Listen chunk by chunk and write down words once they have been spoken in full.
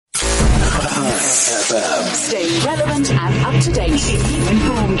FM. Stay relevant and up to date. Keep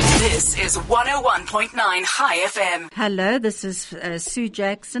informed. This is 101.9 High FM. Hello, this is Sue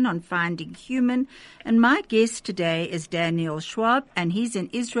Jackson on Finding Human, and my guest today is Daniel Schwab, and he's in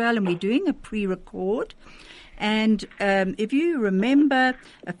Israel, and we're doing a pre-record. And if you remember,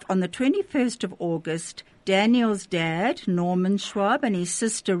 on the 21st of August, Daniel's dad, Norman Schwab, and his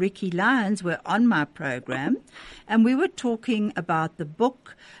sister, Ricky Lyons, were on my program, and we were talking about the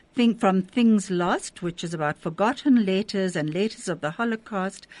book From Things Lost, which is about forgotten letters and letters of the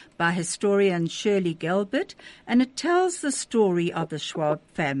Holocaust by historian Shirley Gelbert, and it tells the story of the Schwab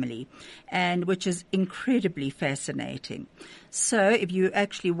family, and which is incredibly fascinating. So if you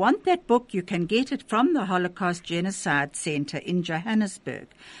actually want that book, you can get it from the Holocaust Genocide Center in Johannesburg.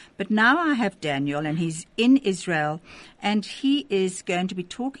 But now I have Daniel, and he's in Israel, and he is going to be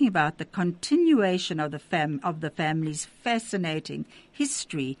talking about the continuation of the family's fascinating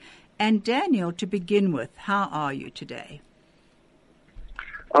history. And Daniel, to begin with, how are you today?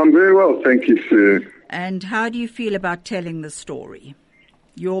 I'm very well, thank you, Sue. And how do you feel about telling the story,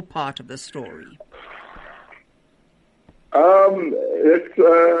 your part of the story? It's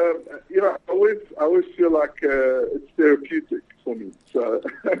I always feel like it's therapeutic for me. So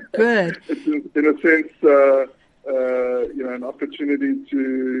good. It's in a sense, an opportunity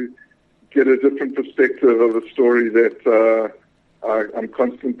to get a different perspective of a story that I'm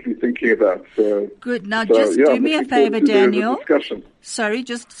constantly thinking about. So good. Now, do me a favor, Daniel. Sorry,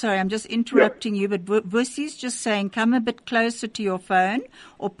 I'm just interrupting you, but Vussi's just saying, come a bit closer to your phone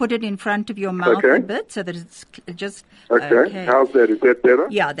or put it in front of your mouth a bit so that it's just okay. How's that? Is that better?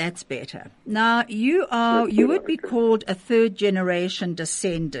 Yeah, that's better. Now, you would be called a third-generation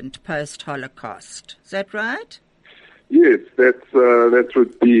descendant post-Holocaust. Is that right? Yes, that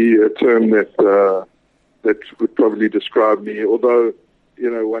would be a term that would probably describe me. Although,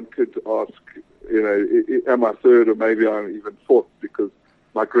 one could ask, am I third or maybe I'm even fourth? Because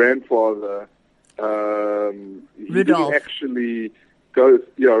my grandfather, he didn't actually go.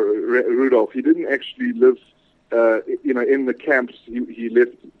 Rudolf. He didn't actually live, in the camps. He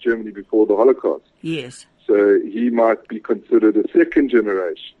left Germany before the Holocaust. Yes. So he might be considered a second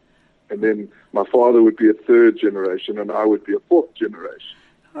generation, and then my father would be a third generation, and I would be a fourth generation.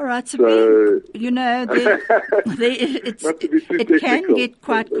 All right, so it can get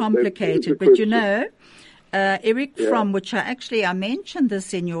quite complicated, but Eric Fromm, which I mentioned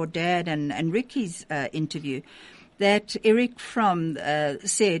this in your dad and Ricky's interview, that Eric Fromm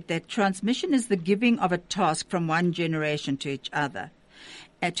said that transmission is the giving of a task from one generation to each other.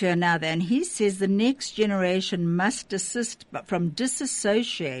 To another, and he says the next generation must desist from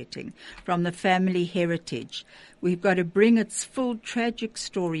disassociating from the family heritage. We've got to bring its full tragic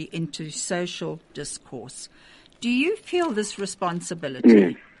story into social discourse. Do you feel this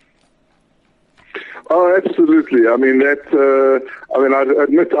responsibility? Oh, absolutely. I mean, I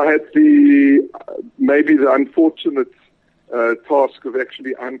admit I had maybe the unfortunate task of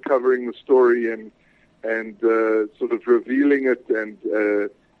actually uncovering the story and sort of revealing it and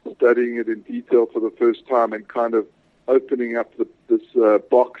studying it in detail for the first time and kind of opening up this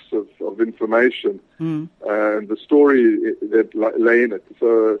box of information and the story that lay in it.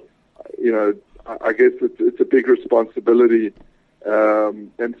 So, I guess it's a big responsibility,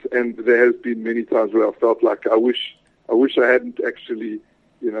 and there has been many times where I felt like I wish I hadn't actually.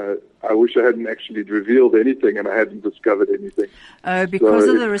 I wish I hadn't actually revealed anything and I hadn't discovered anything. Oh, because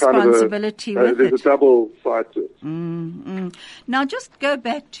of the responsibility with there's it. a double side to it. Now, just go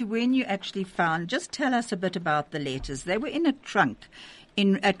back to when you actually found. Just tell us a bit about the letters. They were in a trunk,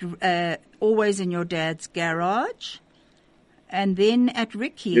 always in your dad's garage, and then at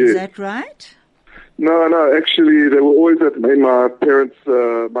Ricky's. Yes. Is that right? No. Actually, they were always in my parents'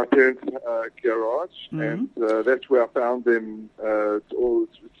 garage, and that's where I found them.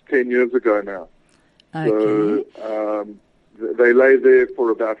 It's 10 years ago now. Okay. So they lay there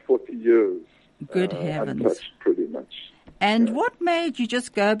for about 40 years. Good heavens! Untouched, pretty much. And what made you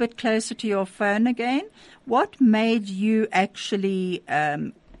just go a bit closer to your phone again? What made you actually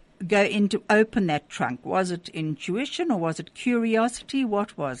go in to open that trunk? Was it intuition or was it curiosity?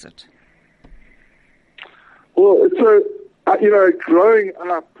 What was it? Well, so, growing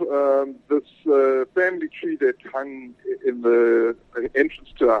up, this family tree that hung in the entrance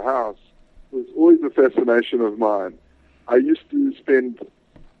to our house was always a fascination of mine. I used to spend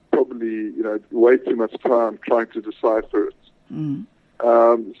probably, way too much time trying to decipher it.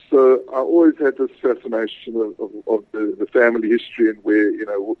 So I always had this fascination of the family history and where,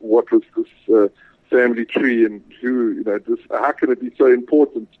 what was this family tree and who, how can it be so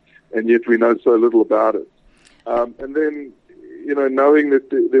important and yet we know so little about it? And then, knowing that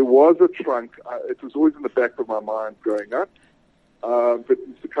there was a trunk, it was always in the back of my mind growing up. But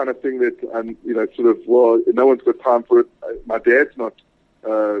it's the kind of thing that, no one's got time for it. My dad's not,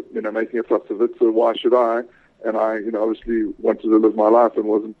 making a fuss of it, so why should I? And I, obviously wanted to live my life and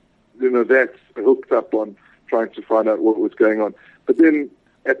wasn't, that hooked up on trying to find out what was going on. But then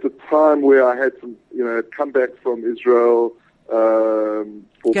at the time where I had some, come back from Israel, for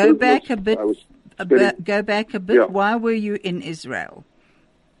Go business, back a bit. Go back a bit. Yeah. Why were you in Israel?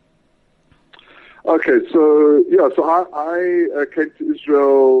 Okay, so I came to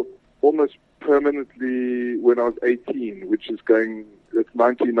Israel almost permanently when I was 18, which is it's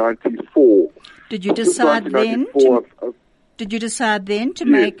 1994. Did you decide then? Did you decide then to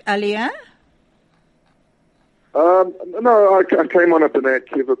make Aliyah? No, I came on a B'nai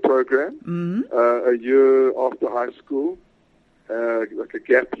Akiva program a year after high school, like a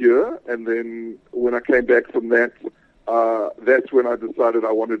gap year, and then when I came back from that, that's when I decided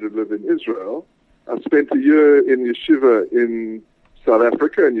I wanted to live in Israel. I spent a year in yeshiva in South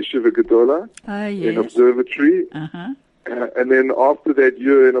Africa, in Yeshiva Gedola, in observatory. Uh-huh. And then after that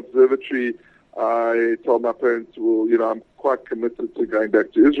year in observatory, I told my parents, well, I'm quite committed to going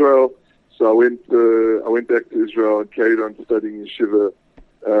back to Israel. So I went back to Israel and carried on studying yeshiva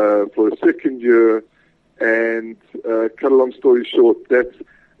for a second year. And cut a long story short, that's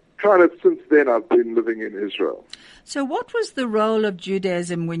kind of since then I've been living in Israel. So what was the role of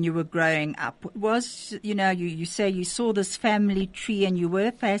Judaism when you were growing up? Was, you say you saw this family tree and you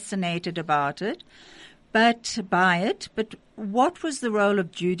were fascinated by it, but what was the role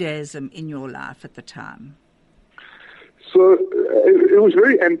of Judaism in your life at the time? So it was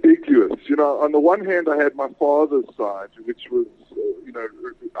very ambiguous. On the one hand, I had my father's side, which was,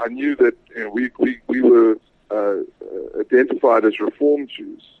 I knew that we were identified as Reform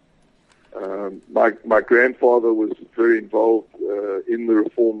Jews. My grandfather was very involved in the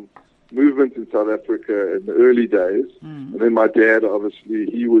Reform movement in South Africa in the early days, and then my dad, obviously,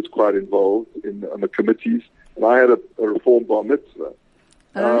 he was quite involved on the committees, and I had a Reform bar mitzvah.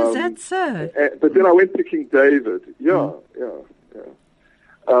 Is that so? But then I went to King David. Yeah.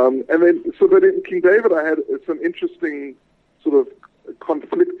 And then, but in King David, I had some interesting sort of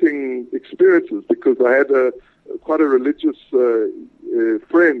conflicting experiences because I had quite a religious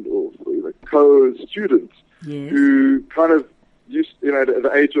friend or co-student who kind of used, at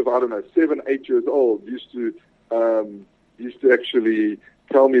the age of 7, 8 years old, used to actually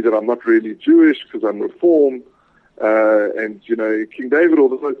tell me that I'm not really Jewish because I'm Reform. And King David,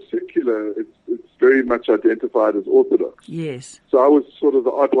 although it's secular, it's very much identified as Orthodox. Yes. So I was sort of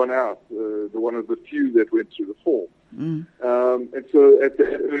the odd one out, the one of the few that went through Reform. And so at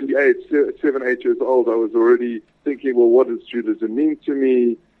that early age, 7, 8 years old, I was already thinking, well, what does Judaism mean to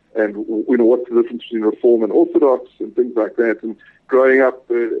me? And, what's the difference between Reform and Orthodox and things like that. And growing up,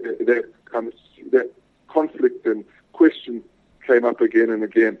 that conflict and question came up again and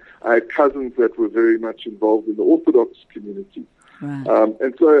again. I had cousins that were very much involved in the Orthodox community. Right.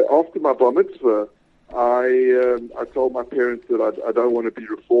 And so after my bar mitzvah, I told my parents that I don't want to be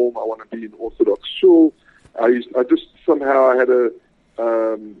Reform. I want to be in Orthodox shul. I just somehow I had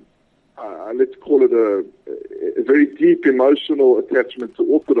let's call it a very deep emotional attachment to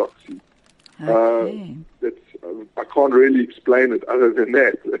Orthodoxy. Okay. I can't really explain it other than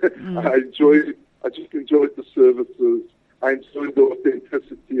that. I just enjoyed the services. I enjoyed the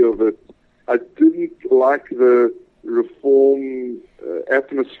authenticity of it. I didn't like the Reform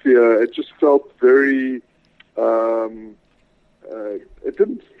atmosphere. It just felt very. It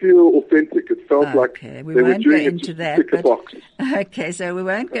didn't feel authentic. It felt like we they were won't go doing it into just that. to tick a box. Okay, so we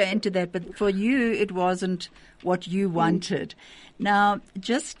won't go into that. But for you, it wasn't what you wanted. Now,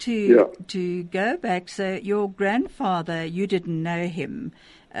 just to go back, so your grandfather, you didn't know him.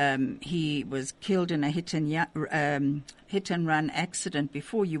 He was killed in a hit and run accident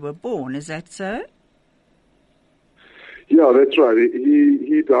before you were born. Is that so? Yeah, that's right.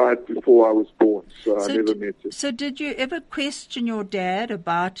 He died before I was born, so I never met him. So did you ever question your dad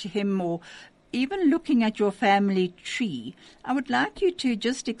about him, or even looking at your family tree? I would like you to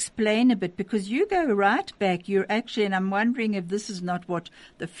just explain a bit, because you go right back. You're actually, and I'm wondering if this is not what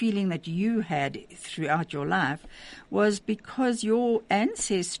the feeling that you had throughout your life was, because your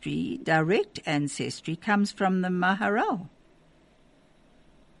ancestry, direct ancestry, comes from the Maharal.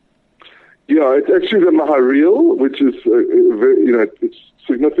 Yeah, it's actually the Maharil, which is it's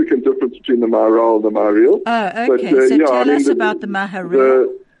significant difference between the Maharal and the Maharil. Oh, okay. But, tell us about the Maharil.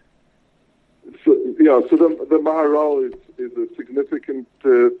 So the Maharal is a significant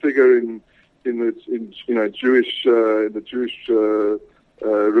figure in the Jewish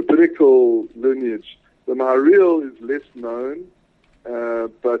rabbinical lineage. The Maharil is less known.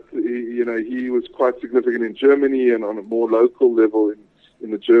 but he was quite significant in Germany and on a more local level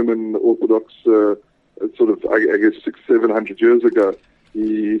in the German Orthodox, sort of, I guess, 600-700 years ago.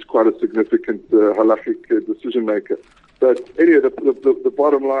 He's quite a significant halachic decision maker. But anyway, the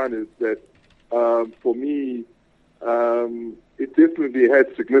bottom line is that for me, it definitely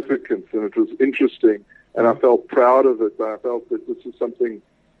had significance, and it was interesting, and I felt proud of it. I felt that this is something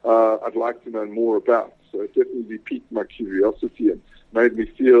I'd like to know more about. So it definitely piqued my curiosity and made me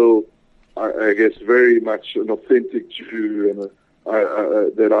feel, I guess, very much an authentic Jew, and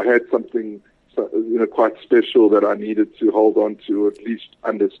that I had something, quite special that I needed to hold on to, or at least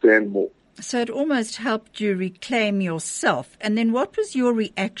understand more. So it almost helped you reclaim yourself. And then what was your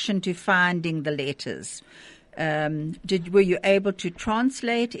reaction to finding the letters? Were you able to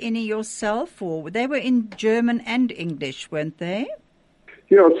translate any yourself, or they were in German and English, weren't they?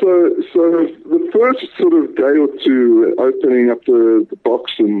 Yeah, so the first sort of day or two, opening up the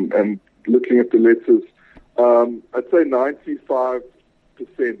box and looking at the letters, I'd say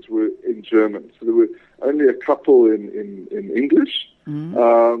 95% were in German. So there were only a couple in English.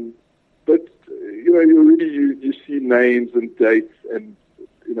 Mm-hmm. But you see names and dates and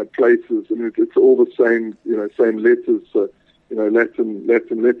places, and it's all the same letters. So Latin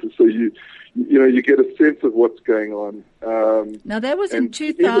letters. So you get a sense of what's going on. Now that was in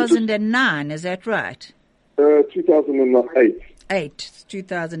 2009, is that right? 2008.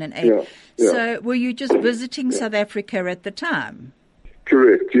 2008. Yeah. So were you just visiting South Africa at the time?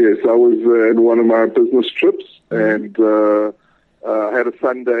 Correct. Yes, I was in one of my business trips, and I had a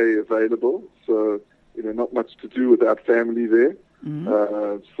Sunday available. So not much to do without family there.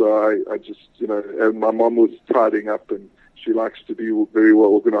 Mm-hmm. So I just and my mom was tidying up, and she likes to be very well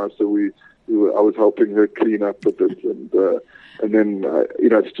organized. So I was helping her clean up a bit, and then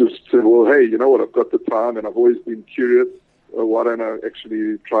it's just said, well, hey, you know what? I've got the time, and I've always been curious. Why don't I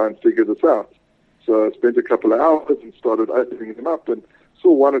actually try and figure this out? So I spent a couple of hours and started opening them up, and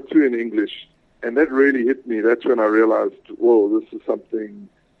saw one or two in English, and that really hit me. That's when I realized, whoa, this is something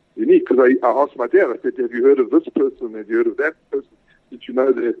unique. Because I asked my dad, I said, have you heard of this person? Have you heard of that person? Did you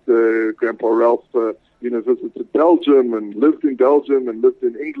know that Grandpa Ralph, visited Belgium and lived in Belgium and lived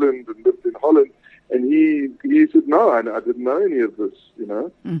in England and lived in Holland? And he said, no, I didn't know any of this,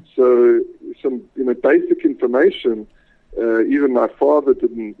 So some, basic information, even my father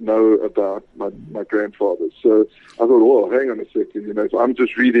didn't know about my grandfather. So I thought, well, hang on a second, so I'm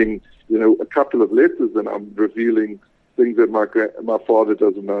just reading, a couple of letters, and I'm revealing things that my father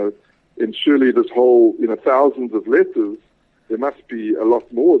doesn't know. And surely this whole, thousands of letters, there must be a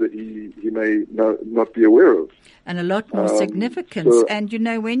lot more that he may not be aware of. And a lot more significance. And,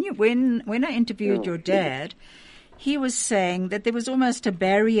 when I interviewed your dad, he was saying that there was almost a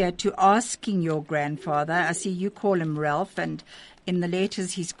barrier to asking your grandfather. I see you call him Ralph, and in the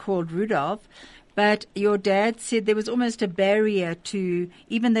letters he's called Rudolph. But your dad said there was almost a barrier to,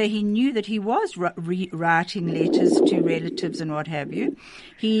 even though he knew that he was writing letters to relatives and what have you,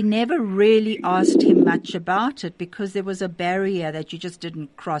 he never really asked him much about it because there was a barrier that you just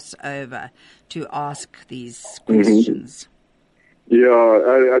didn't cross over to ask these questions. Mm-hmm.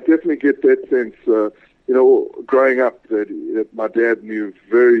 Yeah, I definitely get that sense. Growing up, that my dad knew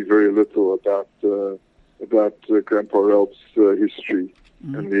very, very little about Grandpa Ralph's history.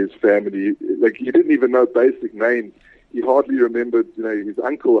 Mm-hmm. And his family, like he didn't even know basic names. He hardly remembered, his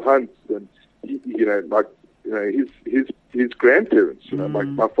uncle Hans and his grandparents.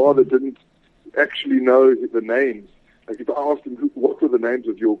 My father didn't actually know the names. Like if I asked him what were the names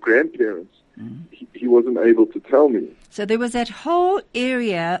of your grandparents, he wasn't able to tell me. So there was that whole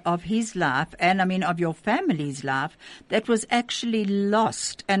area of his life, and of your family's life, that was actually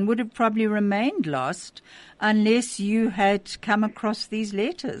lost and would have probably remained lost unless you had come across these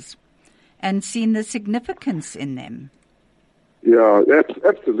letters and seen the significance in them. Yeah,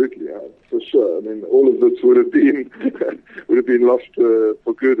 absolutely, for sure. All of this would have been lost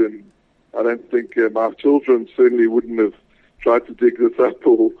for good, and I don't think my children certainly wouldn't have tried to dig this up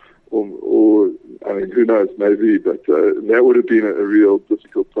or who knows, maybe, but that would have been a real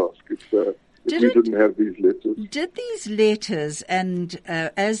difficult task if we didn't have these letters. Did these letters, and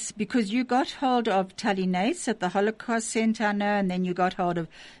because you got hold of Tali Nace at the Holocaust Center, I know, and then you got hold of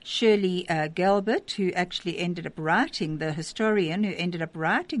Shirley Gelbert, who actually ended up writing, the historian who ended up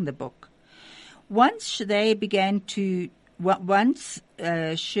writing the book. Once Shirley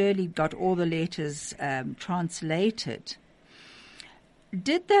got all the letters translated,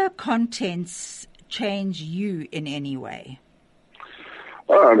 did the contents change you in any way?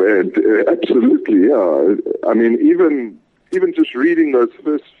 Absolutely, yeah. Even just reading those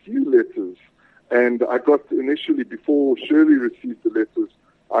first few letters, And I got initially, before Shirley received the letters,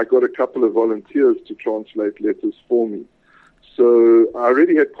 I got a couple of volunteers to translate letters for me. So I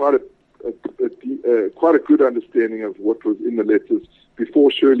already had quite a good understanding of what was in the letters before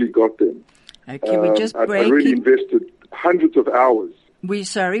Shirley got them. Okay, we're just breaking. I really invested hundreds of hours. We're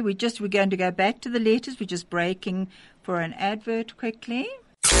going to go back to the letters. We're just breaking for an advert quickly.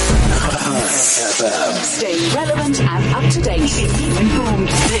 Stay relevant and up to date. Keep informed.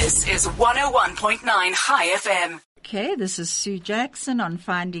 This is 101.9 High FM. Okay, this is Sue Jackson on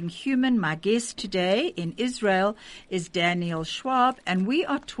Finding Human. My guest today in Israel is Daniel Schwab, and we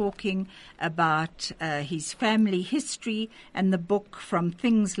are talking about his family history and the book From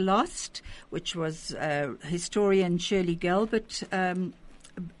Things Lost, which was historian Shirley Gilbert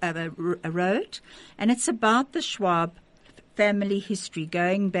wrote, and it's about the Schwab family history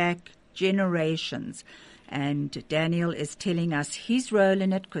going back generations. And Daniel is telling us his role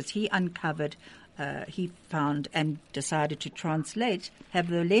in it because he uncovered he found and decided to have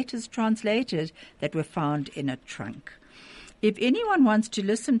the letters translated that were found in a trunk. If anyone wants to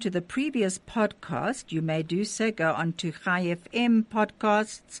listen to the previous podcast, you may do so. Go on to High FM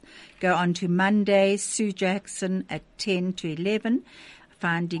podcasts. Go on to Monday, Sue Jackson at 10 to 11,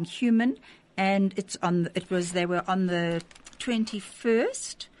 Finding Human. And they were on the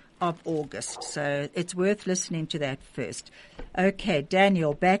 21st of August, so it's worth listening to that first. Okay,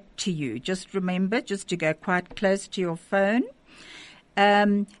 Daniel, back to you. Just remember, just to go quite close to your phone.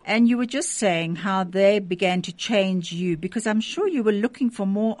 And you were just saying how they began to change you, because I'm sure you were looking for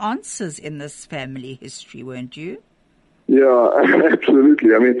more answers in this family history, weren't you? Yeah,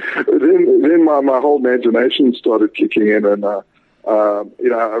 absolutely. I mean, then my whole imagination started kicking in, and I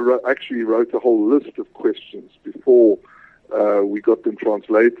actually wrote a whole list of questions before we got them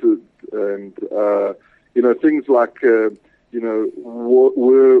translated, and things like were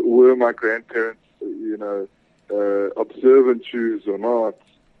my grandparents observant Jews or not?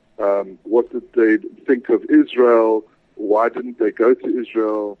 What did they think of Israel? Why didn't they go to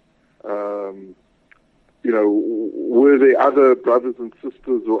Israel? Were there other brothers and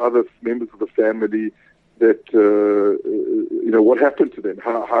sisters or other members of the family that what happened to them?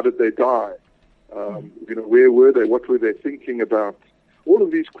 How did they die? Where were they? What were they thinking about? All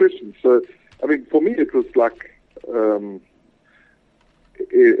of these questions. So, I mean, for me, it was like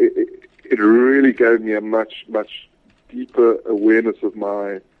it really gave me a much, much deeper awareness of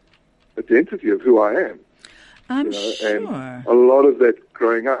my identity, of who I am. I'm sure. And a lot of that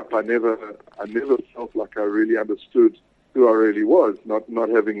growing up, I never felt like I really understood who I really was, not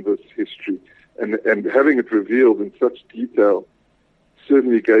having this history, and having it revealed in such detail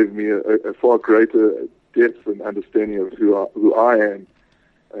certainly gave me a far greater depth and understanding of who I am,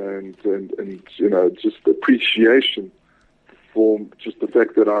 and just appreciation for just the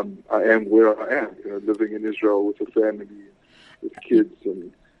fact that I am where I am, living in Israel with a family, with kids,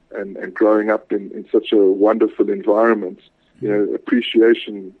 and growing up in such a wonderful environment.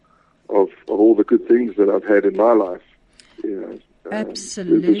 Appreciation of all the good things that I've had in my life.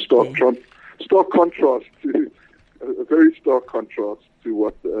 Absolutely. A very stark contrast to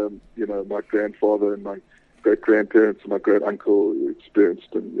what my grandfather and my great-grandparents and my great-uncle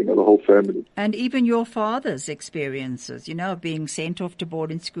experienced, and the whole family. And even your father's experiences, being sent off to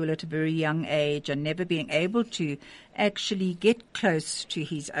boarding school at a very young age and never being able to actually get close to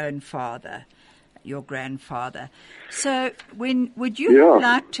his own father, your grandfather. So would you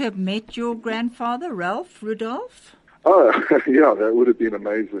like to have met your grandfather, Rudolph? Oh, yeah, that would have been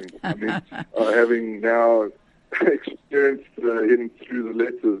amazing. I mean, having now experienced him through the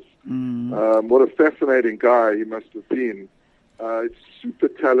letters. What a fascinating guy he must have been. Super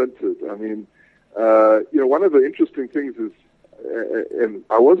talented. I mean, one of the interesting things is, and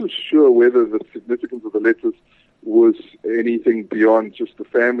I wasn't sure whether the significance of the letters was anything beyond just the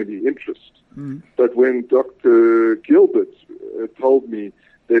family interest. But when Dr. Gilbert told me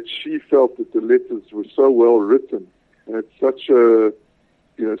that she felt that the letters were so well written, and it's such a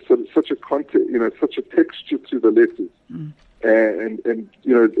such a content, such a texture to the letters, and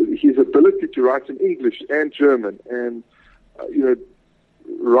his ability to write in English and German, and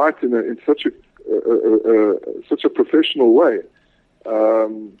write in such a professional way.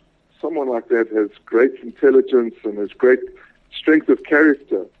 Someone like that has great intelligence and has great strength of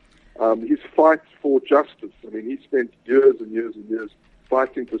character. His fight for justice. I mean, he spent years and years and years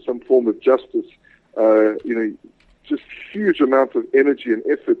fighting for some form of justice. Just huge amount of energy and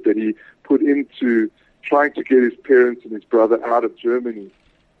effort that he put into trying to get his parents and his brother out of Germany.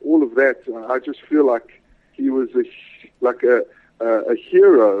 All of that, I just feel like he was a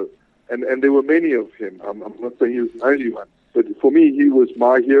hero, and there were many of him. I'm not saying he was the only one, But for me, he was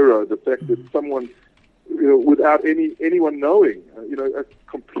my hero. The fact that someone, without anyone knowing, a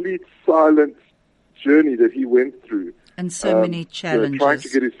complete silent journey that he went through. And so many challenges. Trying to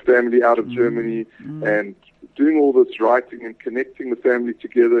get his family out of Germany and doing all this writing and connecting the family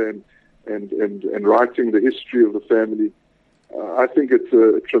together and writing the history of the family. I think it's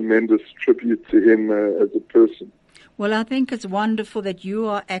a tremendous tribute to him as a person. Well, I think it's wonderful that you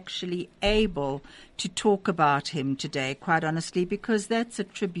are actually able to talk about him today, quite honestly, because that's a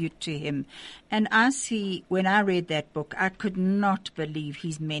tribute to him. And when I read that book, I could not believe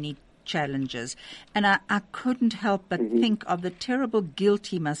his many challenges. And I couldn't help but think of the terrible guilt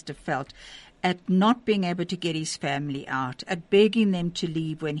he must have felt at not being able to get his family out, at begging them to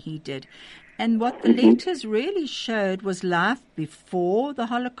leave when he did. And what the letters really showed was life before the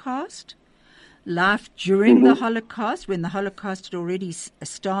Holocaust, life during the Holocaust, when the Holocaust had already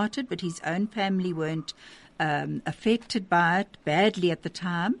started, but his own family weren't affected by it badly at the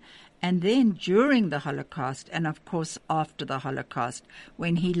time, and then during the Holocaust, and of course after the Holocaust,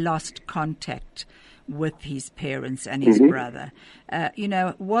 when he lost contact with his parents and his brother.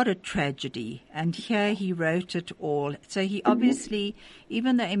 What a tragedy. And here he wrote it all. So he obviously,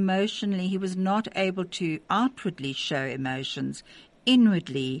 even though emotionally he was not able to outwardly show emotions,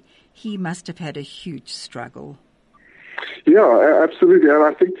 inwardly he must have had a huge struggle. Yeah, absolutely. And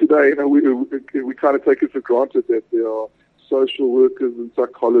I think today, we kind of take it for granted that there are social workers and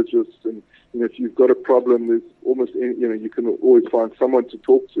psychologists, and if you've got a problem, there's almost you can always find someone to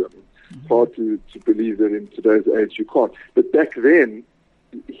talk to. It's hard to believe that in today's age you can't. But back then,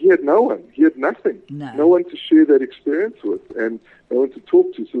 he had no one. He had nothing. No one to share that experience with, and no one to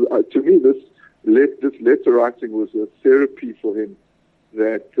talk to. So to me, this letter writing was a therapy for him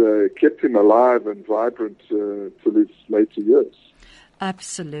that kept him alive and vibrant till his later years.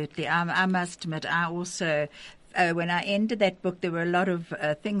 Absolutely. I must admit, I also, when I ended that book, there were a lot of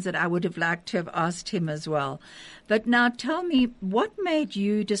things that I would have liked to have asked him as well. But now tell me, what made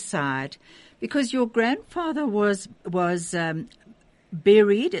you decide, because your grandfather was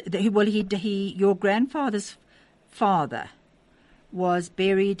buried, your grandfather's father was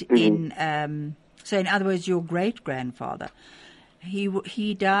buried in, so in other words, your great-grandfather,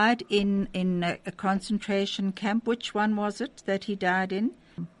 he died in a concentration camp. Which one was it that he died in?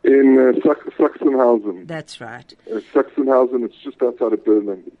 In Sachsenhausen. That's right. Sachsenhausen, it's just outside of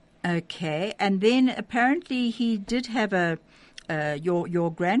Berlin. Okay, and then apparently he did have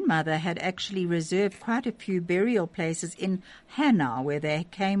your grandmother had actually reserved quite a few burial places in Hanau, where they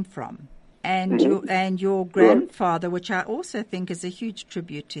came from. And your grandfather, which I also think is a huge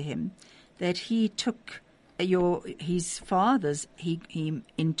tribute to him, that he took his father's, he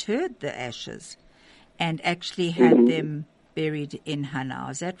interred the ashes and actually had them buried in Hanau.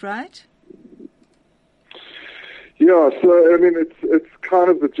 Is that right? Yeah, so I mean it's kind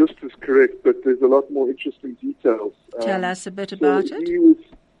of the gist is correct, but there's a lot more interesting details. Tell us a bit about it.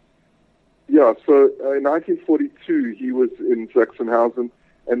 So in 1942 he was in Sachsenhausen,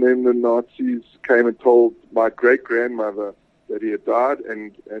 and then the Nazis came and told my great-grandmother that he had died,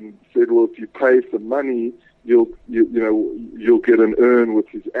 and said, well, if you pay some money, you'll get an urn with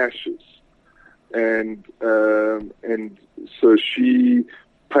his ashes, and so she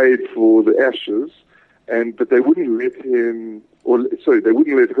paid for the ashes, but they wouldn't let they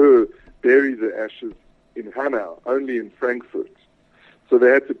wouldn't let her bury the ashes in Hanau, only in Frankfurt. So they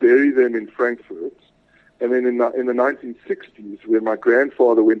had to bury them in Frankfurt. And then in the 1960s, when my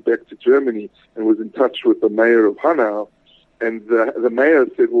grandfather went back to Germany and was in touch with the mayor of Hanau, and the mayor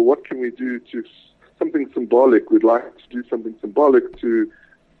said, well, what can we do to something symbolic? We'd like to do something symbolic to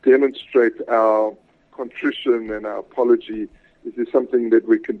demonstrate our contrition and our apology. Is there something that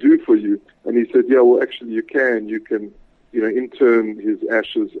we can do for you? And he said, yeah, well, actually you can. You can, intern his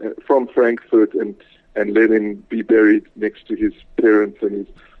ashes from Frankfurt and let him be buried next to his parents and his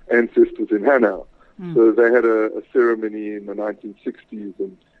ancestors in Hanau. So they had a ceremony in the 1960s,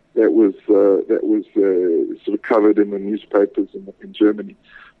 and that was sort of covered in the newspapers in Germany.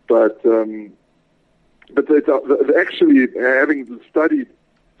 But they actually, having studied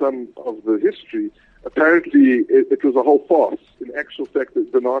some of the history, apparently it was a whole farce. In actual fact,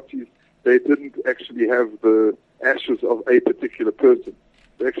 the Nazis, they didn't actually have the ashes of a particular person.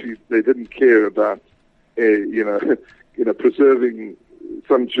 They didn't care about preserving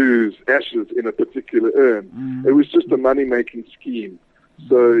some Jews' ashes in a particular urn. It was just a money-making scheme.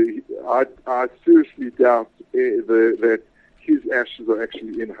 So I seriously doubt that his ashes are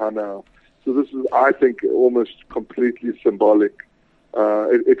actually in Hanau. So this is, I think, almost completely symbolic.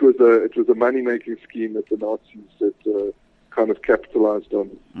 It was a money-making scheme that the Nazis kind of capitalized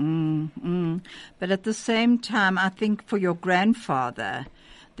on. But at the same time, I think for your grandfather,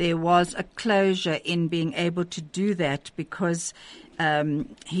 there was a closure in being able to do that because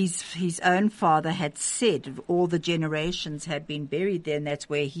his own father had said all the generations had been buried there, and that's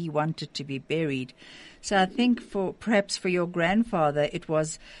where he wanted to be buried. So I think perhaps for your grandfather, it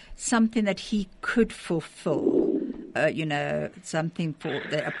was something that he could fulfill, something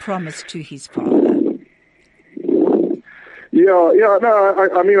a promise to his father. Yeah, no,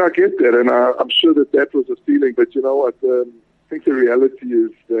 I mean, I get that, and I'm sure that was a feeling, but you know what, I think the reality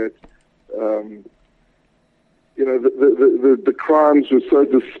is that, the crimes were so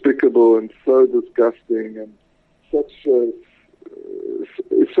despicable and so disgusting and such,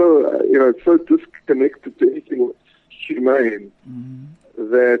 so disconnected to anything humane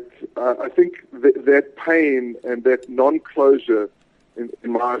that I think that pain and that non-closure,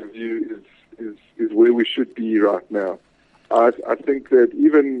 in my view, is where we should be right now. I think that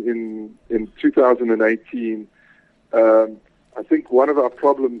even in 2018, I think one of our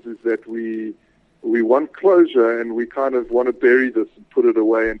problems is that we want closure and we kind of want to bury this and put it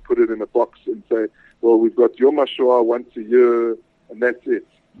away and put it in a box and say, well, we've got Yom HaShoah once a year and that's it.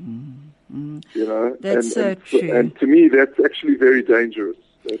 That's so true. And to me, that's actually very dangerous.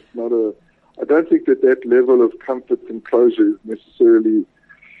 That's not I don't think that level of comfort and closure is necessarily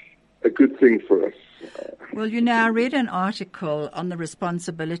a good thing for us. Well, I read an article on the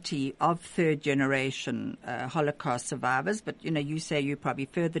responsibility of third-generation Holocaust survivors, but, you say you're probably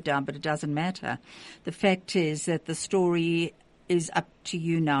further down, but it doesn't matter. The fact is that the story is up to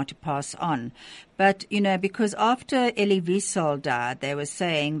you now to pass on. But, because after Elie Wiesel died, they were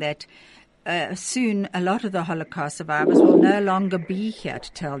saying that soon a lot of the Holocaust survivors will no longer be here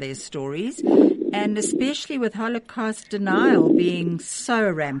to tell their stories, and especially with Holocaust denial being so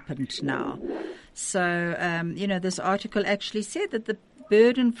rampant now. So, this article actually said that the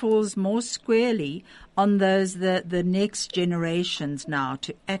burden falls more squarely on the next generations now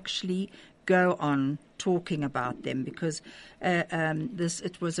to actually go on talking about them, because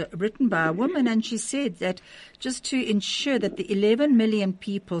it was written by a woman, and she said that just to ensure that the 11 million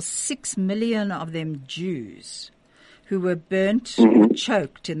people, 6 million of them Jews, who were burnt or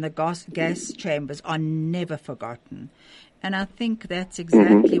choked in the gas chambers, are never forgotten. And I think that's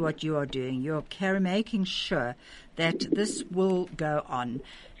exactly what you are doing. You're making sure that this will go on.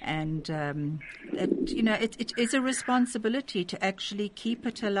 And, it is a responsibility to actually keep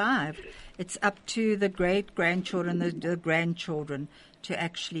it alive. It's up to the great-grandchildren, the grandchildren, to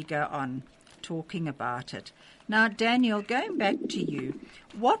actually go on talking about it. Now, Daniel, going back to you,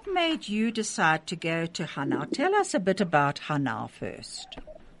 what made you decide to go to Hanau? Tell us a bit about Hanau first.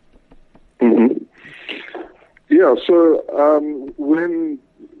 Yeah, so when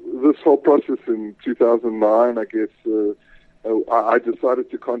this whole process in 2009, I guess, I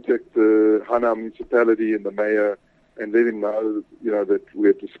decided to contact the Hanau municipality and the mayor and let him know, that we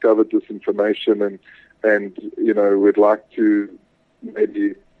had discovered this information and we'd like to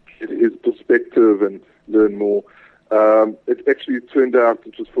maybe get his perspective and learn more. It actually turned out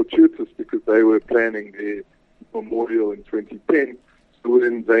it was fortuitous because they were planning their memorial in 2010. So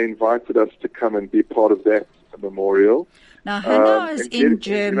then they invited us to come and be part of that memorial. Now, Hanau is in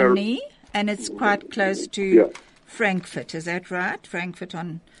Germany, and it's quite close to Frankfurt. Is that right? Frankfurt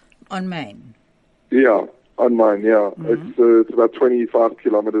on Main. Yeah, on Main. Yeah, it's about 25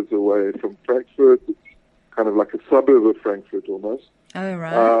 kilometers away from Frankfurt. It's kind of like a suburb of Frankfurt, almost. Oh,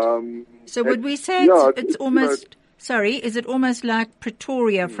 right. So would we say it's almost? Sorry, is it almost like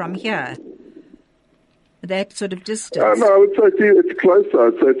Pretoria from here? That sort of distance? No, I would say it's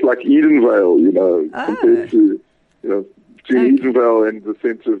closer. So it's like Edenvale, compared to, between Edenvale and the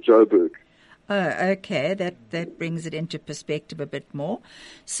centre of Joburg. Oh, okay. That brings it into perspective a bit more.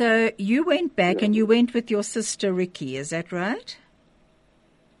 So you went back and you went with your sister Ricky, is that right?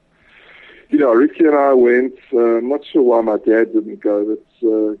 Yeah, Ricky and I went. I'm not sure why my dad didn't go. That's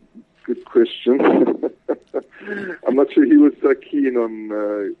a good question. I'm not sure he was so keen on,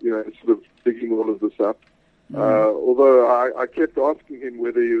 sort of digging all of this up. Although I kept asking him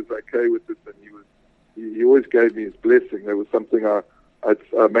whether he was okay with it, and he always gave me his blessing. There was something I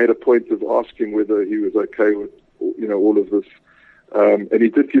made a point of asking whether he was okay with, all of this. And he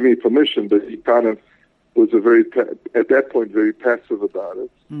did give me permission, but he kind of was at that point very passive about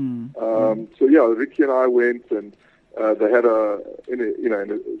it. So yeah, Ricky and I went, and they had in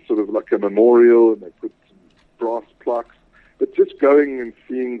a sort of like a memorial, and they put some brass plaques. But just going and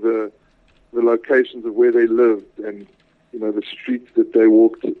seeing the locations of where they lived and, the streets that they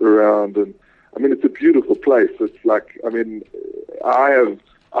walked around. And, I mean, it's a beautiful place. It's like, I mean, I have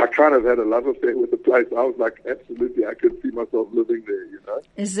I kind of had a love affair with the place. I was like, absolutely, I could see myself living there, you know.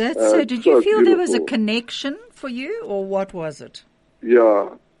 Is that so? Did you feel there was a connection for you, or what was it? Yeah.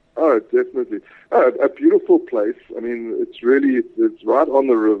 Oh, definitely. A beautiful place. I mean, it's right on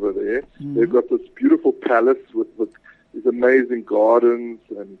the river there. Mm-hmm. They've got this beautiful palace with these amazing gardens,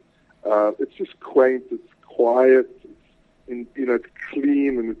 and it's just quaint. It's quiet. It's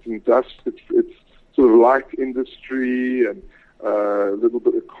clean, and it's industrial. It's sort of light industry and a little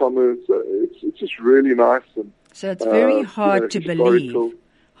bit of commerce. It's just really nice. And so it's very hard to believe.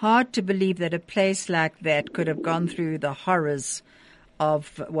 Hard to believe that a place like that could have gone through the horrors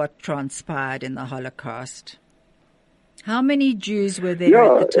of what transpired in the Holocaust. How many Jews were there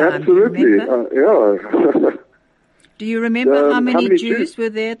at the time? Absolutely. Do you remember? Do you remember how many Jews were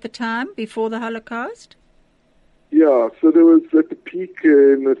there at the time before the Holocaust? Yeah, so there was at the peak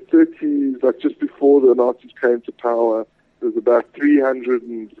in the 30s, like just before the Nazis came to power, there was about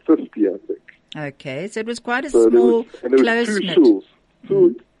 350, I think. Okay, so it was quite a small, close-knit.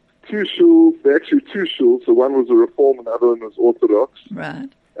 Two shuls, they're actually two shuls. So one was a Reform and the other one was Orthodox. Right.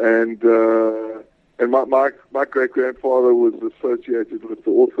 And my great grandfather was associated with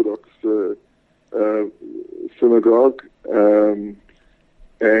the Orthodox synagogue,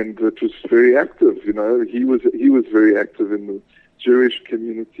 and it was very active. You know, he was very active in the Jewish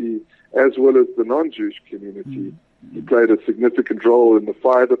community as well as the non-Jewish community. Mm-hmm. He played a significant role in the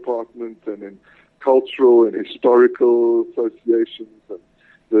fire department and in cultural and historical associations and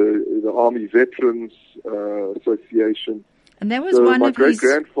the Army Veterans Association. And that was one of his... My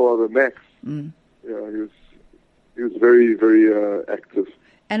great-grandfather, Max, he was very, very active.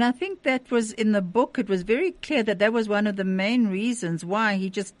 And I think that was in the book, it was very clear that was one of the main reasons why he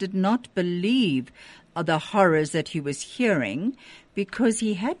just did not believe the horrors that he was hearing, because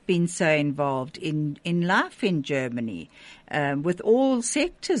he had been so involved in life in Germany with all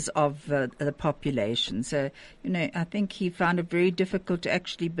sectors of the population. So, I think he found it very difficult to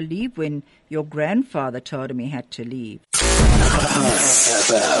actually believe when your grandfather told him he had to leave.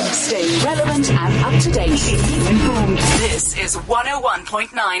 Stay relevant and up to date. Keep informed. This is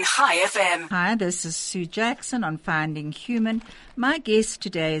 101.9 High FM. Hi, this is Sue Jackson on Finding Human. My guest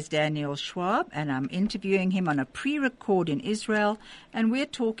today is Daniel Schwab, and I'm interviewing him on a pre-record in Israel, and we're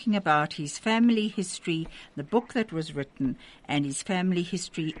talking about his family history, the book that was written, and his family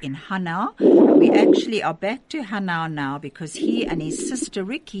history in Hanau. We actually are back to Hanau now because he and his sister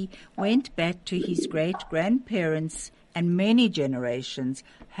Ricky went back to his great-grandparents' and many generations'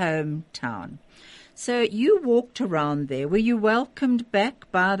 hometown. So you walked around there. Were you welcomed back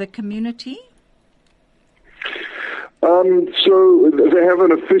by the community? So they have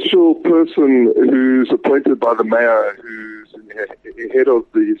an official person who's appointed by the mayor, who's head of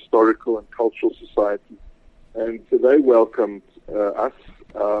the Historical and Cultural Society, and so they welcomed us.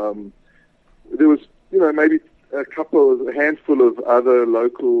 There was, maybe a handful of other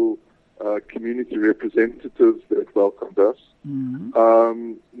local community representatives that welcomed us.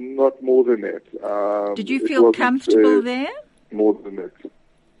 Mm-hmm. Not more than that. Did you feel comfortable there? More than that.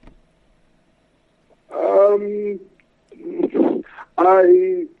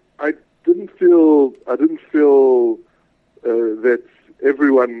 I didn't feel that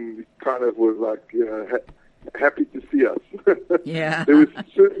everyone kind of was like happy to see us. Yeah. There was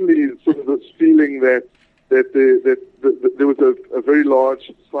certainly sort of this feeling that there was a very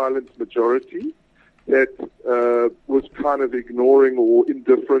large silent majority that was kind of ignoring or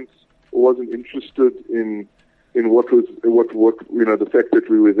indifferent or wasn't interested in what the fact that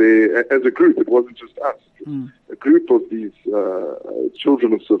we were there as a group. It wasn't just us. It was a group of these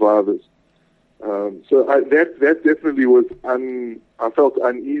children of survivors. So that definitely was I felt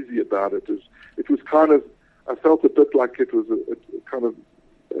uneasy about it. It was kind of, I felt a bit like it was a kind of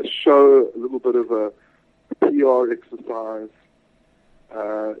a show, a little bit of a PR exercise.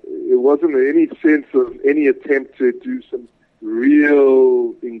 It wasn't any sense of any attempt to do some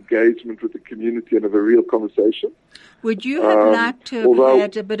real engagement with the community and have a real conversation. Would you have liked to have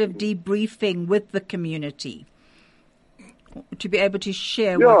had a bit of debriefing with the community to be able to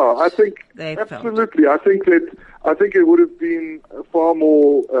share what they felt? Absolutely. I think it would have been far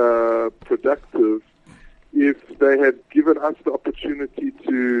more productive if they had given us the opportunity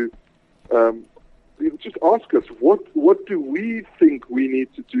to just ask us what do we think we need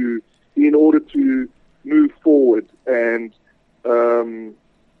to do in order to move forward and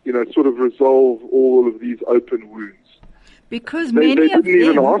sort of resolve all of these open wounds. Because they didn't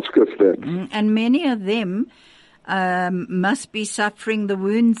even ask us that, and many of them must be suffering the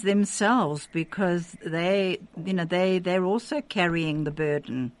wounds themselves because they're also carrying the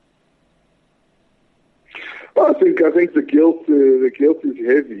burden. Well, I think the guilt is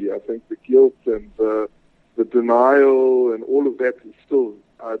heavy. I think the guilt and the denial and all of that is still,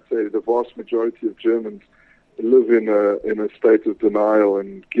 I'd say, the vast majority of Germans live in a state of denial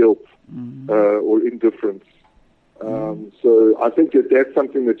and guilt or indifference. So I think that's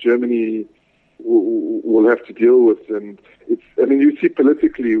something that Germany will have to deal with. And you see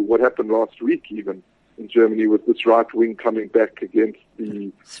politically what happened last week, even in Germany, with this right wing coming back against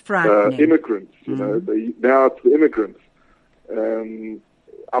the immigrants. Now it's the immigrants.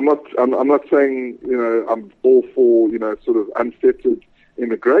 I'm not saying I'm all for sort of unfettered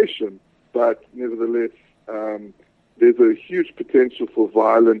immigration, but nevertheless, there's a huge potential for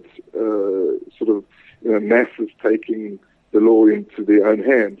violent masses taking the law into their own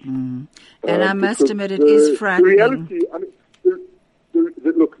hands. And I must admit, it is frightening. The reality,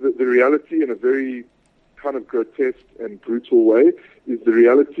 the reality in a very kind of grotesque and brutal way is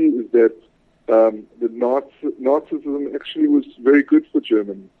that the Nazism actually was very good for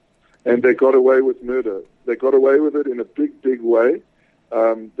Germany, and they got away with murder. They got away with it in a big, big way.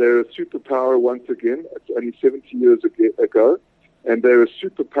 They're a superpower once again. It's only 70 years ago, and they're a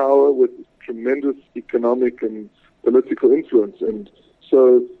superpower with tremendous economic and political influence. And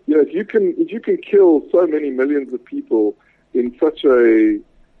so, if you can kill so many millions of people in such a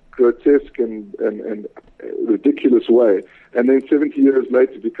grotesque and ridiculous way, and then 70 years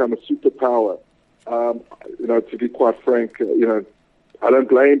later become a superpower, to be quite frank, I don't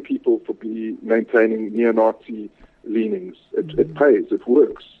blame people for maintaining neo-Nazi leanings. It pays. It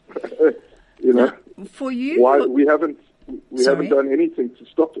works. Now, for you, why we haven't done anything to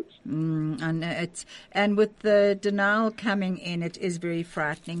stop it. And with the denial coming in, it is very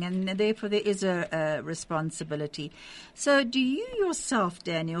frightening, and therefore there is a responsibility. So, do you yourself,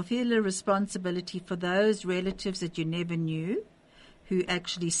 Daniel, feel a responsibility for those relatives that you never knew, who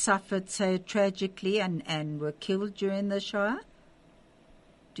actually suffered so tragically and were killed during the Shoah?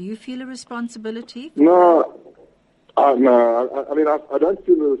 Do you feel a responsibility? No. No, I don't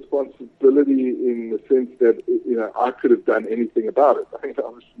feel a responsibility in the sense that I could have done anything about it.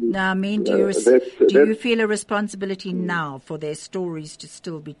 Do you feel a responsibility now for their stories to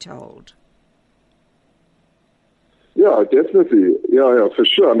still be told? Yeah, definitely. Yeah, for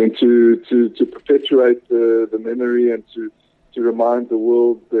sure. To perpetuate the memory and to remind the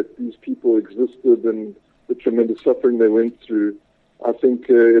world that these people existed and the tremendous suffering they went through. I think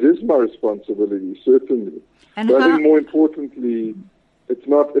it is my responsibility, certainly. But I think more importantly, it's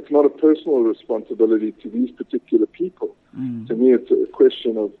not a personal responsibility to these particular people. To me, it's a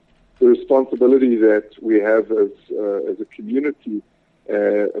question of the responsibility that we have as a community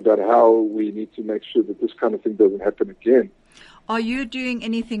about how we need to make sure that this kind of thing doesn't happen again. Are you doing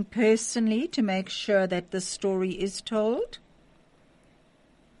anything personally to make sure that the story is told?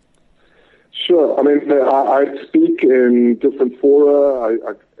 Sure. I speak in different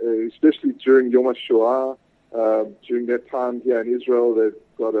fora, especially during Yom HaShoah. During that time here in Israel, they've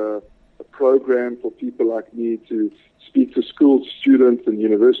got a program for people like me to speak to school students and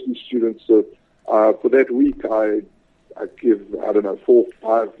university students. So for that week, I give, 4 or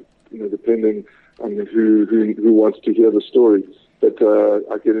 5, depending on who wants to hear the story. But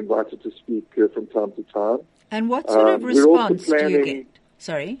I get invited to speak from time to time. And what sort of response do you get?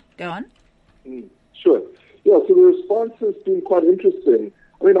 Sorry, go on. Sure. Yeah, so the response has been quite interesting.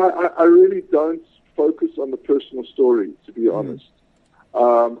 I really don't focus on the personal story, to be honest.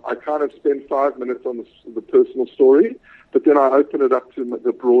 I kind of spend 5 minutes on the personal story, but then I open it up to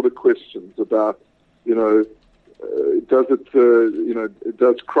the broader questions about, does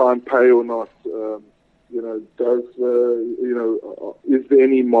crime pay or not? Is there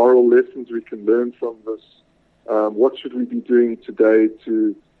any moral lessons we can learn from this? What should we be doing today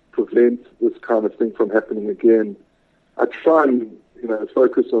to prevent this kind of thing from happening again? I try and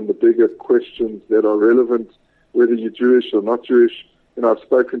focus on the bigger questions that are relevant, whether you're Jewish or not Jewish. I've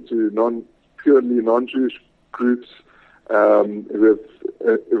spoken to purely non-Jewish groups who have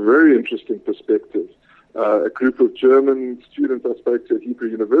a very interesting perspective. A group of German students I spoke to at Hebrew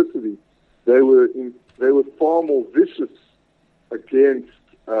University, they were far more vicious against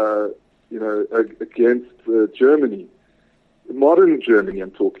Germany, modern Germany.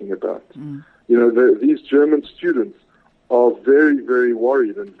 I'm talking about. These German students are very, very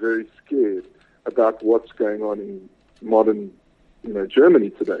worried and very scared about what's going on in modern, Germany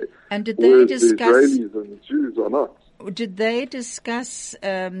today. And did they discuss the Israelis and the Jews are not? Did they discuss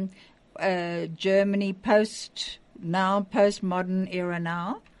Germany postmodern era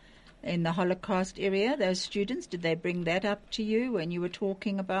now, in the Holocaust area? Those students, did they bring that up to you when you were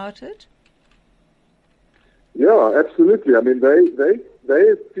talking about it? Yeah, absolutely. I mean,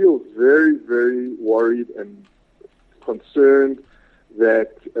 they feel very, very worried and concerned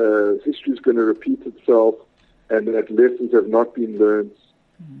that history is going to repeat itself and that lessons have not been learned.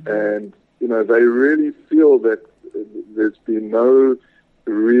 And, you know, they really feel that there's been no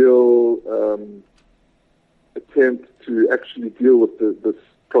real attempt to actually deal with this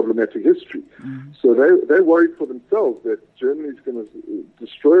problematic history. So they're worried for themselves that Germany is going to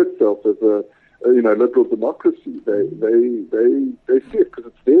destroy itself as a liberal democracy. They see it because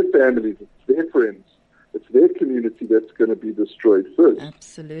it's their families, it's their friends, it's their community that's going to be destroyed first.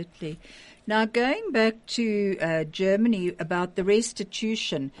 Absolutely. Now, going back to Germany about the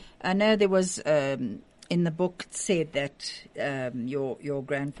restitution, I know there was in the book it said that your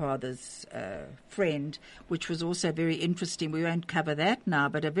grandfather's friend, which was also very interesting, we won't cover that now,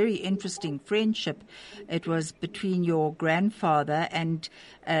 but a very interesting friendship. It was between your grandfather and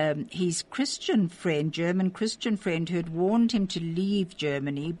his Christian friend, German Christian friend, who had warned him to leave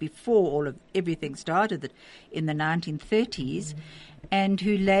Germany before everything started in the 1930s. And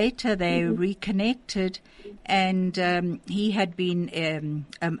who later they reconnected, and he had been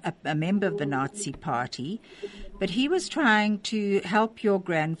a member of the Nazi Party, but he was trying to help your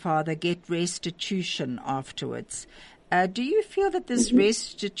grandfather get restitution afterwards. Do you feel that this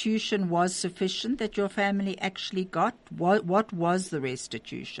restitution was sufficient, that your family actually got? What was the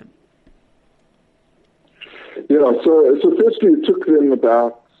restitution? Yeah, so firstly it took them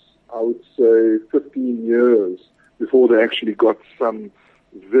about, I would say, 15 years before they actually got some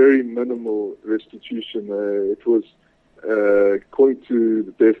very minimal restitution. It was, according to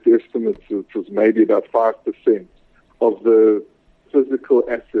the best estimates, it was maybe about 5% of the physical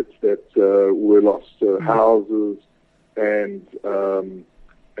assets that were lost, houses and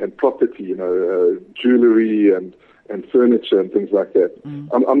property, jewelry and furniture and things like that.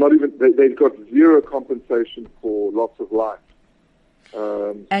 I'm not even. They got zero compensation for loss of life.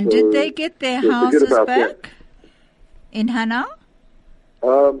 And did they get their houses back? That. In Hanau?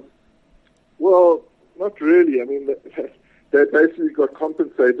 Well, not really. I mean, they basically got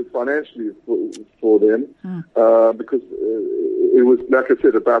compensated financially for them because it was, like I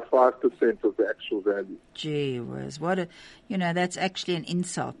said, about 5% of the actual value. Gee whiz, that's actually an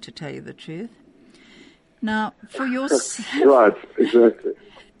insult, to tell you the truth. Now, for your... Right, exactly.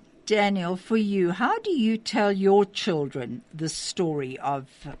 Daniel, for you, how do you tell your children the story of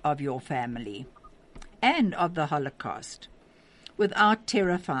your family and of the Holocaust without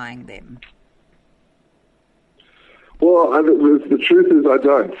terrifying them? Well, the truth is I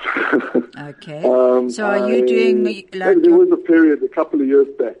don't. Okay. So are you doing like... There was a period a couple of years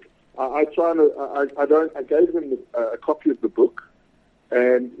back. I gave them a copy of the book,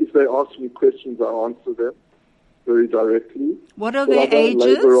 and if they ask me questions, I answer them very directly. What are their ages?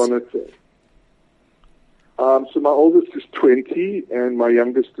 Labor on it. So my oldest is 20 and my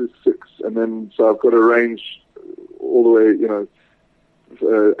youngest is 6. And then, so I've got a range all the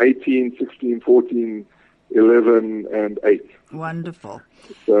way, 18, 16, 14, 11, and 8. Wonderful.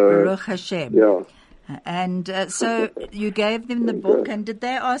 So, Baruch Hashem. Yeah. And so you gave them the book, and did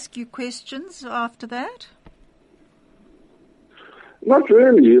they ask you questions after that? Not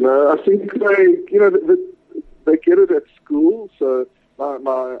really. I think they get it at school. So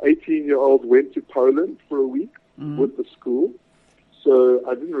my 18-year-old went to Poland for a week with the school. So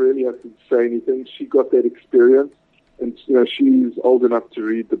I didn't really have to say anything. She got that experience, and she's old enough to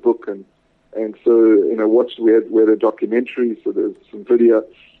read the book, and so watched. We had a documentary, so there's some video.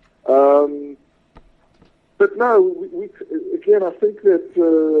 But no, we again, I think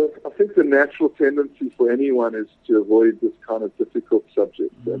the natural tendency for anyone is to avoid this kind of difficult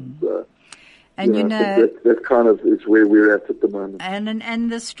subject, and I think that kind of is where we're at the moment.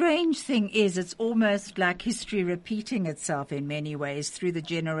 And the strange thing is, it's almost like history repeating itself in many ways through the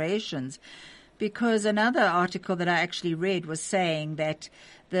generations, because another article that I actually read was saying that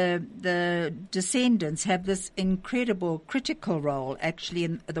the descendants have this incredible critical role actually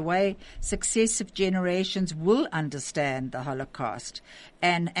in the way successive generations will understand the Holocaust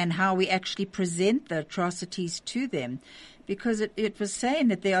and how we actually present the atrocities to them. Because it was saying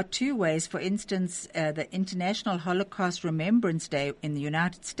that there are two ways. For instance, the International Holocaust Remembrance Day in the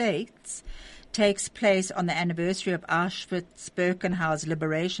United States takes place on the anniversary of Auschwitz-Birkenau's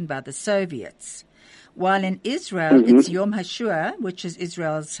liberation by the Soviets. While in Israel, it's Yom HaShoah, which is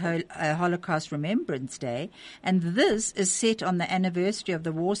Israel's Holocaust Remembrance Day, and this is set on the anniversary of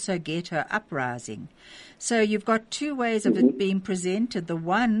the Warsaw Ghetto Uprising. So you've got two ways of it being presented. The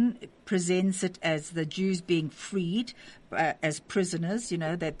one presents it as the Jews being freed as prisoners,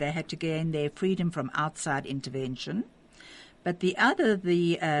 that they had to gain their freedom from outside intervention. But the other,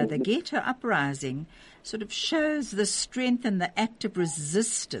 the Ghetto Uprising, sort of shows the strength and the active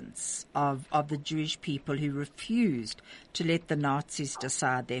resistance of the Jewish people who refused to let the Nazis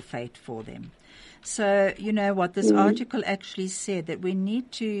decide their fate for them. So, you know what, this article actually said that we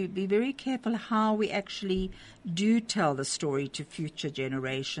need to be very careful how we actually do tell the story to future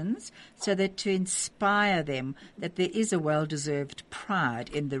generations, so that to inspire them that there is a well-deserved pride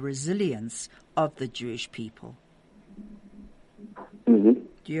in the resilience of the Jewish people. Mm-hmm.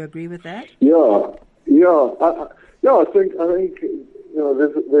 Do you agree with that? Yeah. I think you know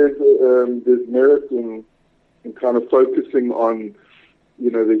there's merit in kind of focusing on,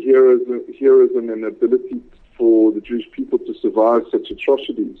 you know, the heroism and ability for the Jewish people to survive such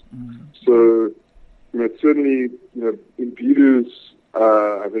atrocities. Mm-hmm. So, you know, it certainly, you know, imbues,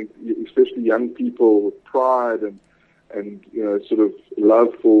 I think, especially young people with pride and you know, sort of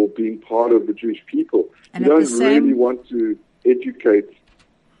love for being part of the Jewish people. And you don't really want to educate,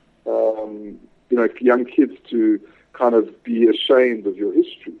 you know, young kids to kind of be ashamed of your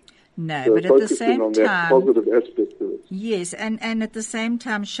history. No, so but at the same on time, that positive aspect of it. Yes, and at the same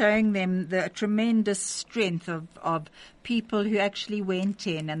time showing them the tremendous strength of people who actually went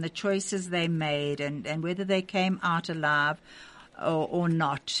in and the choices they made and whether they came out alive or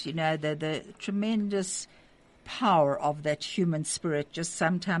not. You know, the tremendous power of that human spirit just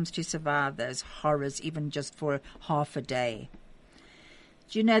sometimes to survive those horrors even just for half a day.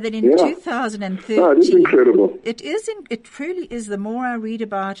 Do you know that in 2013... it is incredible. It truly is. The more I read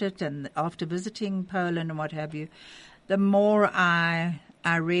about it and after visiting Poland and what have you, the more I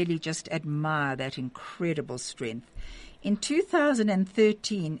really just admire that incredible strength. In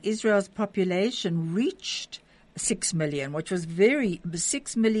 2013, Israel's population reached 6 million,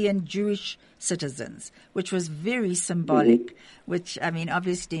 6 million Jewish citizens, which was very symbolic, mm-hmm. which, I mean,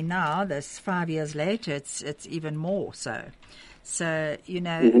 obviously now, this 5 years later, it's even more so. So, you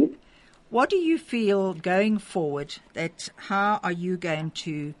know, mm-hmm. what do you feel going forward, that how are you going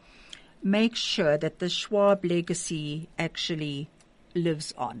to make sure that the Schwab legacy actually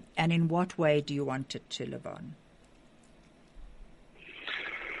lives on? And in what way do you want it to live on?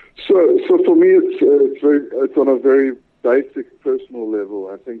 So for me, it's on a very basic personal level.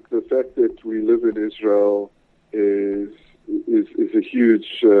 I think the fact that we live in Israel is a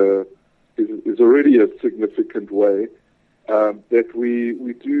huge, is already a significant way. That we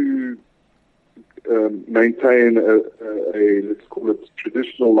do maintain a let's call it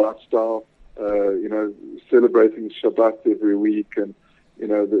traditional lifestyle, you know, celebrating Shabbat every week, and you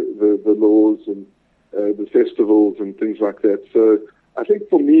know the laws and the festivals and things like that. So I think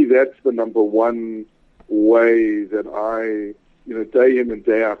for me that's the number one way that I, you know, day in and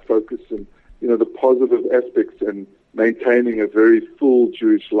day out focus on, you know, the positive aspects and maintaining a very full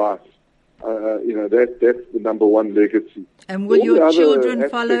Jewish life. You know, that's the number one legacy. And will your children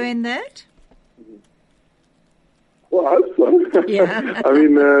follow in that? Well, I hope so. Yeah. I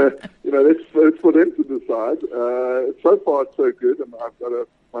mean, you know, that's for them to decide. So far, it's so good. I've got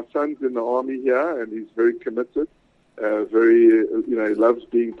my son's in the army here, and he's very committed. You know, he loves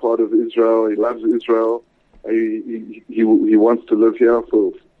being part of Israel. He loves Israel. He wants to live here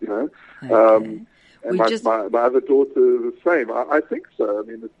for, you know. Okay. And my other daughter, the same. I think so. I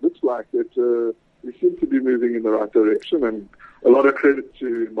mean, it looks like that we seem to be moving in the right direction, and a lot of credit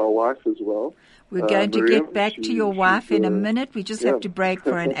to my wife as well. We're going to get back to your wife in a minute. We just have to break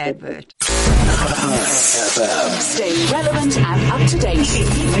for an advert. Stay relevant and up to date.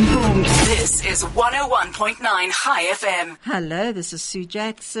 Keep you informed. This is 101.9 High FM. Hello, this is Sue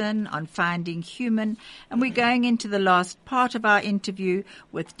Jackson on Finding Human, and we're going into the last part of our interview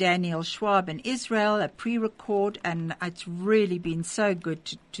with Daniel Schwab in Israel, a pre-record, and it's really been so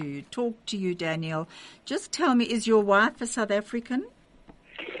good to talk to you, Daniel. Just tell me, is your wife a South African?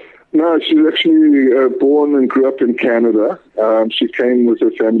 No, she's actually born and grew up in Canada. She came with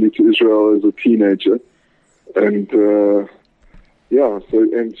her family to Israel as a teenager, and so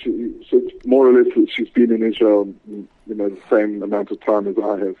it's more or less she's been in Israel, you know, the same amount of time as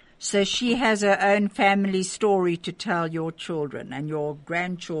I have. So she has her own family story to tell your children and your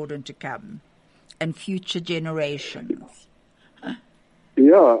grandchildren to come, and future generations.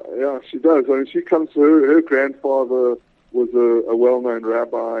 Yeah, she does. I mean, she comes. Her grandfather was a well-known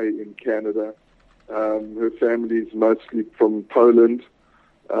rabbi in Canada. Her family's mostly from Poland.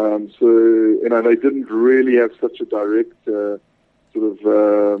 So, you know, they didn't really have such a direct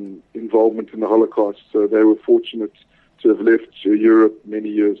involvement in the Holocaust. So they were fortunate to have left Europe many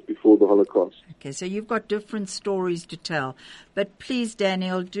years before the Holocaust. Okay, so you've got different stories to tell. But please,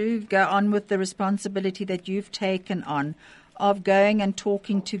 Daniel, do go on with the responsibility that you've taken on of going and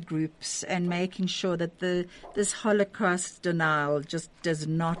talking to groups and making sure that this Holocaust denial just does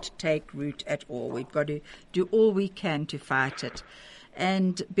not take root at all. We've got to do all we can to fight it.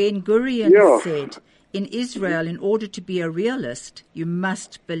 And Ben Gurion said, in Israel, in order to be a realist, you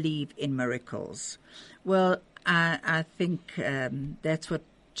must believe in miracles. Well, I think that's what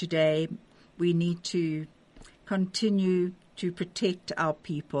today we need to continue to protect our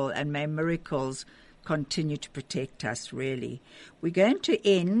people, and may miracles continue to protect us, really. We're going to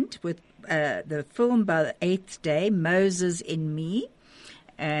end with the film by the Eighth Day, Moses in Me.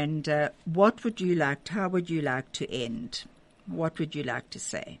 And how would you like to end? What would you like to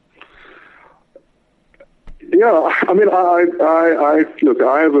say? Yeah, I mean, I look,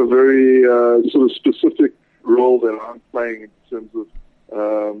 I have a very sort of specific role that I'm playing in terms of,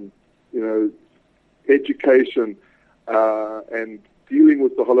 education and dealing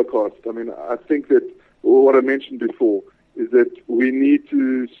with the Holocaust. I mean, I think that what I mentioned before is that we need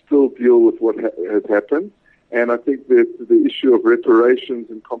to still deal with what has happened. And I think that the issue of reparations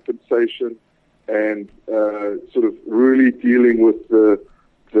and compensation and sort of really dealing with the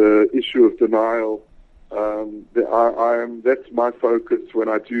issue of denial, that's my focus when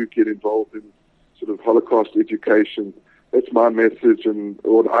I do get involved in sort of Holocaust education. That's my message, and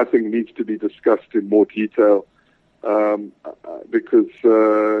what I think needs to be discussed in more detail. Because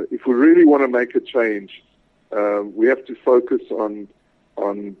if we really want to make a change, we have to focus on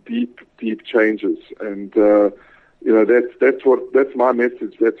deep changes, and that's my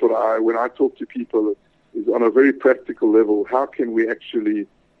message. That's what when I talk to people, is on a very practical level. How can we actually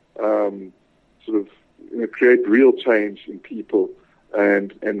sort of create real change in people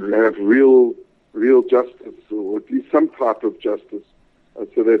and have real justice, or at least some type of justice,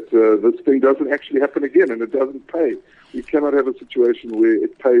 so that this thing doesn't actually happen again, and it doesn't pay. We cannot have a situation where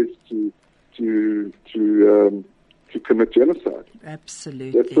it pays to commit genocide.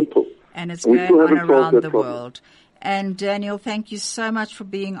 Absolutely. That's simple. And it's going on around the world. And Daniel, thank you so much for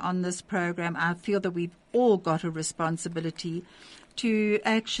being on this program. I feel that we've all got a responsibility to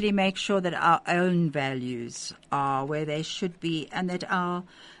actually make sure that our own values are where they should be, and that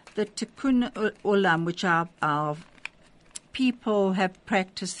the Tikkun Olam, which our people have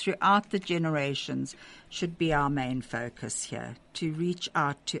practiced throughout the generations, should be our main focus here, to reach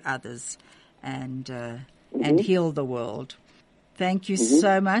out to others and heal the world. Thank you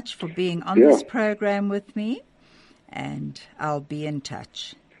so much for being on this program with me, and I'll be in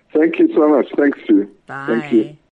touch. Thank you so much. Thanks, Sue. Bye. Thank you.